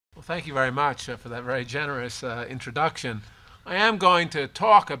thank you very much for that very generous introduction. I am going to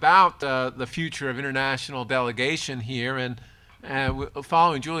talk about the future of international delegation here, and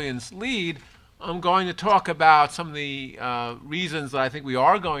following Julian's lead, I'm going to talk about some of the reasons that I think we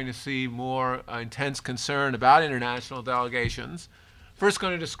are going to see more intense concern about international delegations. First,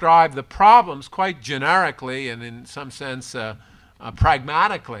 going to describe the problems quite generically and in some sense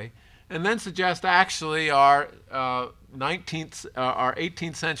pragmatically, and then suggest actually our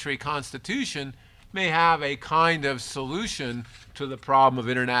 18th century Constitution may have a kind of solution to the problem of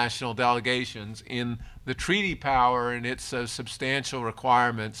international delegations in the treaty power and its substantial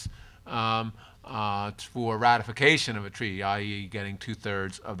requirements for ratification of a treaty, i.e. getting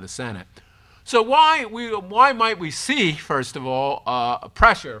 2/3 of the Senate. So why might we see, first of all, a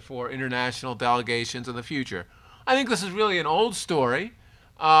pressure for international delegations in the future? I think this is really an old story.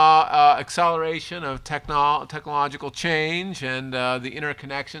 Acceleration of technological change and the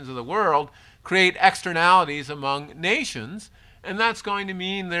interconnections of the world create externalities among nations, and that's going to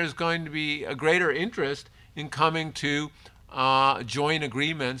mean there's going to be a greater interest in coming to joint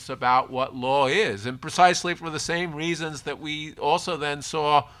agreements about what law is, and precisely for the same reasons that we also then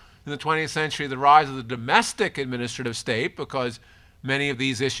saw in the 20th century the rise of the domestic administrative state, because many of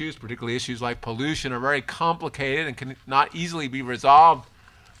these issues, particularly issues like pollution, are very complicated and can not easily be resolved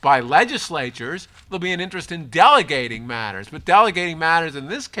by legislatures. There'll be an interest in delegating matters, but delegating matters in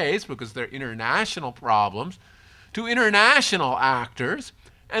this case, because they're international problems, to international actors,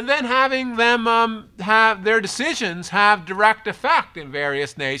 and then having them have their decisions have direct effect in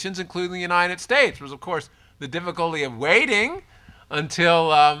various nations, including the United States. There's, of course, the difficulty of waiting until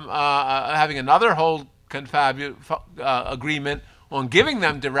having another whole agreement on giving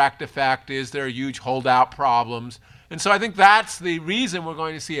them direct effect is there are huge holdout problems. And so I think that's the reason we're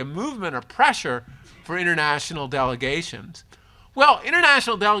going to see a movement or pressure for international delegations. Well,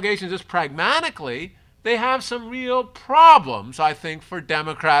 international delegations, just pragmatically, they have some real problems, I think, for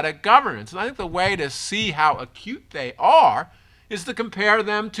democratic governance. And I think the way to see how acute they are is to compare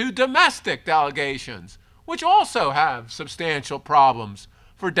them to domestic delegations, which also have substantial problems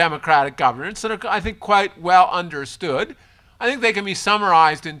for democratic governance that are, I think, quite well understood. I think they can be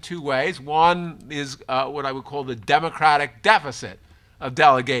summarized in two ways. One is what I would call the democratic deficit of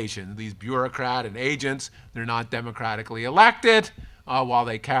delegation. These bureaucrat and agents, they're not democratically elected while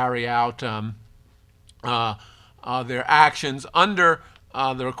they carry out their actions under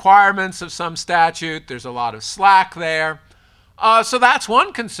the requirements of some statute. There's a lot of slack there. So that's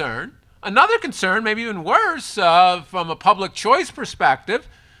one concern. Another concern, maybe even worse, from a public choice perspective,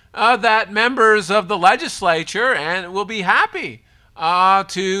 that members of the legislature will be happy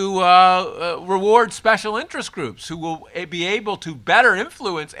to reward special interest groups who will be able to better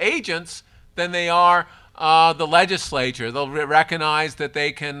influence agents than they are the legislature. They'll recognize that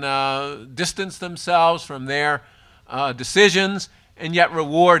they can distance themselves from their decisions and yet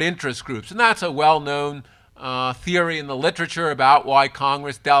reward interest groups. And that's a well-known theory in the literature about why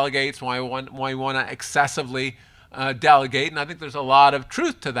Congress delegates, why we want to excessively delegate, and I think there's a lot of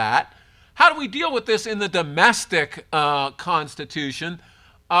truth to that. How do we deal with this in the domestic Constitution?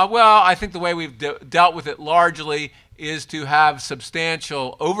 Well, I think the way we've dealt with it largely is to have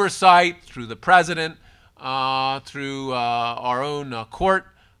substantial oversight through the president, through our own court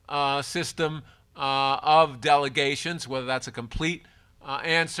system of delegations. Whether that's a complete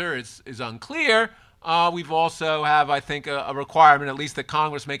answer is unclear. We've also have, I think, a requirement, at least that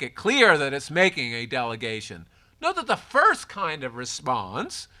Congress make it clear that it's making a delegation. Note that the first kind of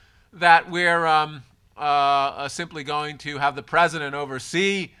response, that we're simply going to have the president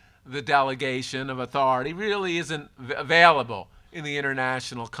oversee the delegation of authority, really isn't available in the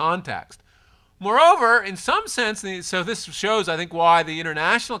international context. Moreover, in some sense, so this shows, I think, why the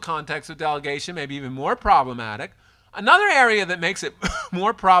international context of delegation may be even more problematic. Another area that makes it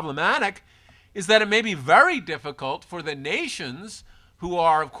more problematic is that it may be very difficult for the nations who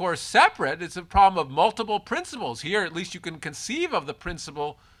are, of course, separate. It's a problem of multiple principles. Here, at least you can conceive of the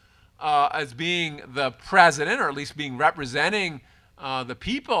principle as being the president, or at least being representing the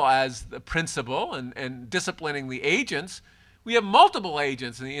people as the principal and disciplining the agents. We have multiple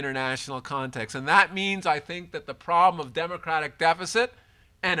agents in the international context, and that means, I think, that the problem of democratic deficit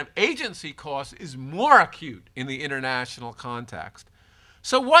and of agency costs is more acute in the international context.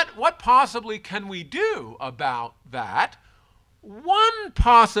 So what possibly can we do about that? One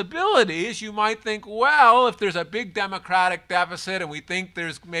possibility is you might think, well, if there's a big democratic deficit and we think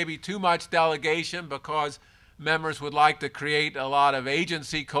there's maybe too much delegation because members would like to create a lot of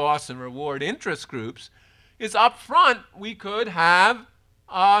agency costs and reward interest groups, is up front we could have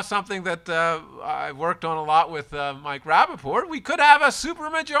something that I worked on a lot with Mike Rappaport. We could have a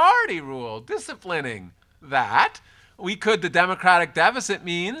supermajority rule disciplining that. We could, the democratic deficit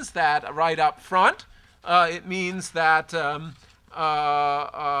means that right up front, it means that the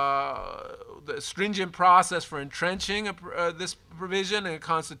stringent process for entrenching this provision in a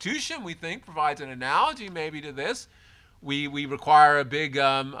constitution, we think, provides an analogy maybe to this. We require a big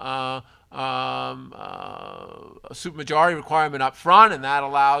a supermajority requirement up front, and that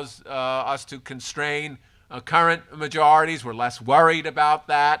allows us to constrain current majorities. We're less worried about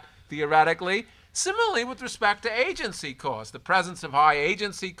that, theoretically. Similarly, with respect to agency costs, the presence of high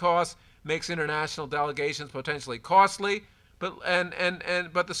agency costs makes international delegations potentially costly, but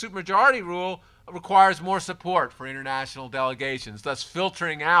the supermajority rule requires more support for international delegations, thus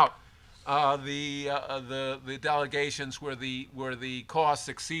filtering out the delegations where the costs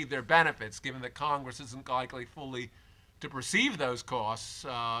exceed their benefits, given that Congress isn't likely fully to perceive those costs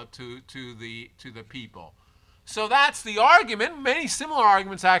to the people. So that's the argument. Many similar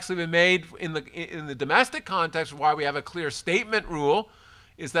arguments actually have been made in the domestic context. Why we have a clear statement rule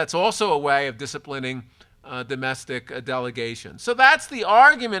is that's also a way of disciplining domestic delegations. So that's the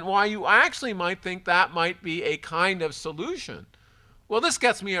argument why you actually might think that might be a kind of solution. Well, this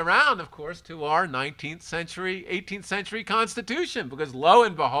gets me around, of course, to our 19th century, 18th century Constitution, because lo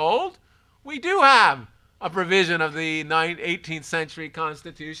and behold, we do have a provision of the 18th century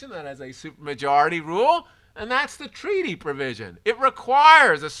Constitution that has a supermajority rule, and that's the treaty provision. It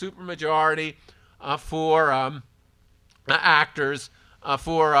requires a supermajority for actors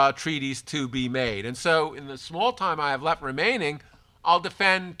for treaties to be made. And so in the small time I have left remaining, I'll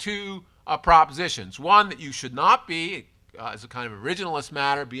defend two propositions. One, that you should not be, as a kind of originalist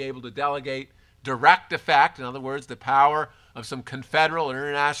matter, be able to delegate direct effect, in other words, the power of some confederal or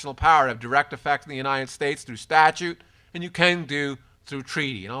international power to have direct effect in the United States through statute, and you can do through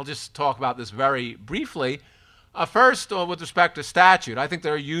treaty. And I'll just talk about this very briefly. First, with respect to statute, I think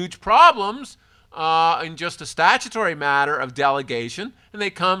there are huge problems in just a statutory matter of delegation, and they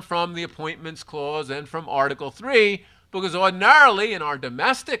come from the Appointments Clause and from Article 3, because ordinarily in our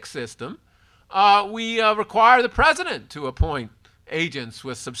domestic system, we require the president to appoint agents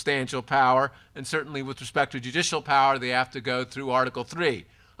with substantial power, and certainly with respect to judicial power, they have to go through Article 3.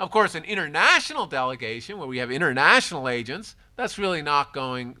 Of course, an international delegation, where we have international agents, that's really not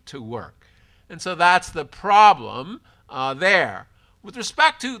going to work. And so that's the problem there. With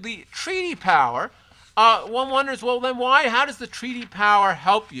respect to the treaty power, one wonders, well, then how does the treaty power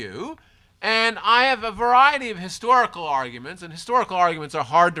help you? And I have a variety of historical arguments, and historical arguments are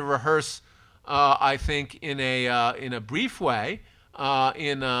hard to rehearse, I think, in a brief way,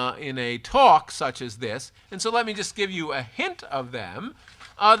 in a talk such as this. And so let me just give you a hint of them.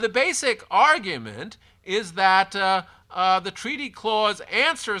 The basic argument is that the treaty clause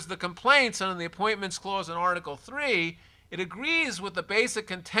answers the complaints under the Appointments Clause in Article 3. It agrees with the basic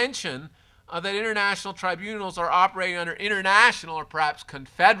contention that international tribunals are operating under international or perhaps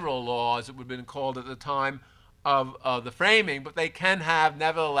confederal law, as it would have been called at the time of the framing, but they can have,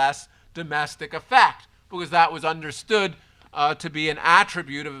 nevertheless, domestic effect, because that was understood to be an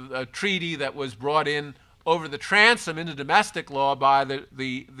attribute of a treaty that was brought in over the transom into domestic law by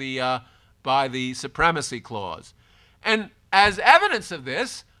the Supremacy Clause. And as evidence of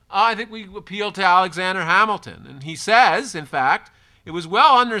this, I think we appeal to Alexander Hamilton. And he says, in fact, it was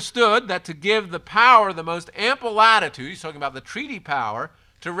well understood that to give the power the most ample latitude, he's talking about the treaty power,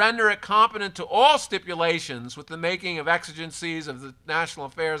 to render it competent to all stipulations with the making of exigencies of the national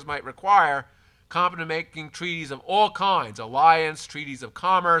affairs might require, competent making treaties of all kinds, alliance, treaties of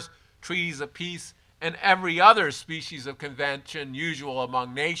commerce, treaties of peace, and every other species of convention usual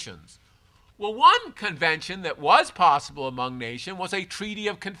among nations. Well, one convention that was possible among nations was a treaty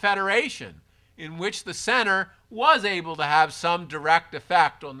of confederation, in which the center was able to have some direct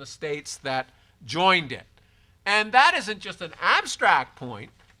effect on the states that joined it. And that isn't just an abstract point.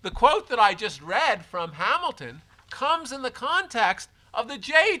 The quote that I just read from Hamilton comes in the context of the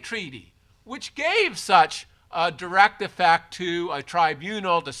Jay Treaty, which gave such a direct effect to a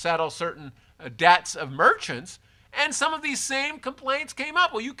tribunal to settle certain debts of merchants. And some of these same complaints came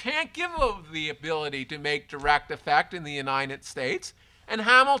up. Well, you can't give the ability to make direct effect in the United States. And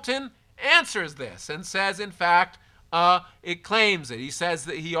Hamilton answers this and says, in fact, it claims it. He says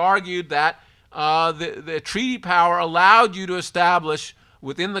that he argued that the treaty power allowed you to establish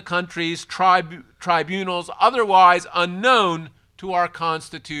within the countries tribunals otherwise unknown to our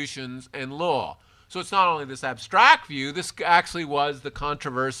constitutions and law. So it's not only this abstract view, this actually was the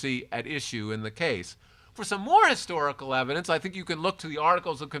controversy at issue in the case. For some more historical evidence, I think you can look to the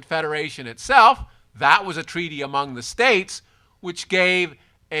Articles of Confederation itself. That was a treaty among the states which gave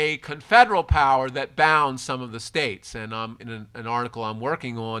a confederal power that bound some of the states. And in an article I'm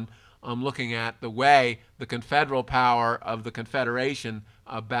working on, I'm looking at the way the confederal power of the Confederation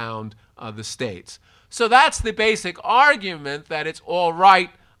bound the states. So that's the basic argument that it's all right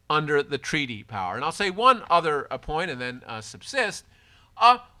under the treaty power. And I'll say one other point and then subsist.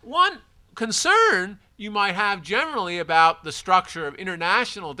 One concern you might have generally about the structure of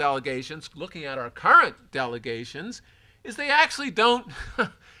international delegations, looking at our current delegations, is they actually don't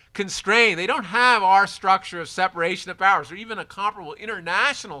constrain. They don't have our structure of separation of powers, or even a comparable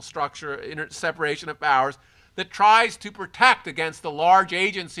international structure, separation of powers, that tries to protect against the large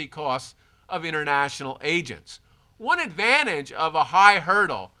agency costs of international agents. One advantage of a high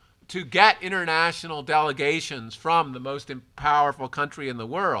hurdle to get international delegations from the most powerful country in the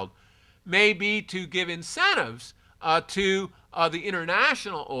world may be to give incentives to the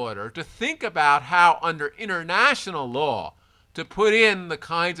international order to think about how, under international law, to put in the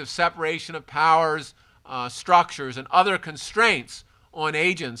kinds of separation of powers structures and other constraints on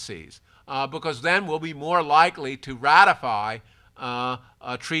agencies, because then we'll be more likely to ratify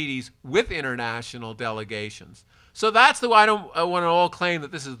treaties with international delegations. So that's the way. I don't want to all claim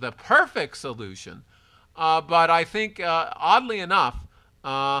that this is the perfect solution, but I think, oddly enough,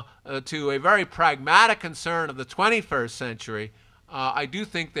 to a very pragmatic concern of the 21st century, I do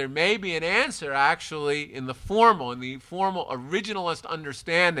think there may be an answer actually in the formal originalist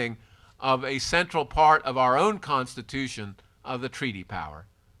understanding of a central part of our own Constitution, of the treaty power.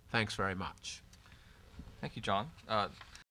 Thanks very much. Thank you, John.